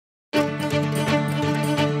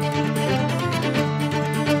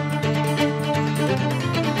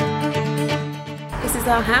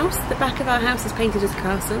our house. The back of our house is painted as a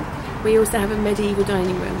castle. We also have a medieval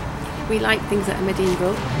dining room. We like things that are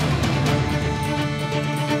medieval.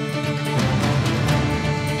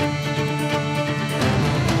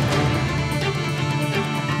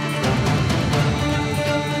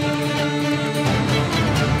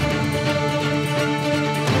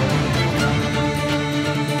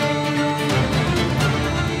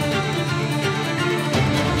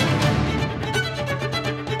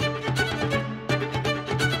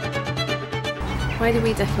 Why did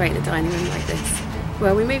we decorate the dining room like this?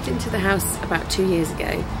 Well, we moved into the house about 2 years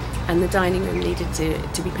ago and the dining room needed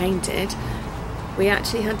to be painted. We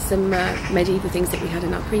actually had some medieval things that we had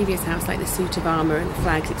in our previous house, like the suit of armour and the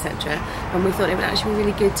flags, etc. And we thought it would actually be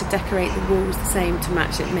really good to decorate the walls the same to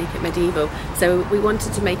match it, make it medieval. So we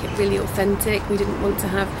wanted to make it really authentic. We didn't want to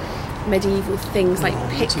have medieval things like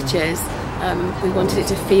pictures. We wanted it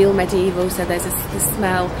to feel medieval, so there's the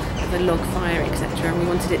smell of a log fire, etc. And we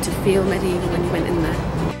wanted it to feel medieval when you went in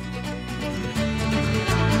there.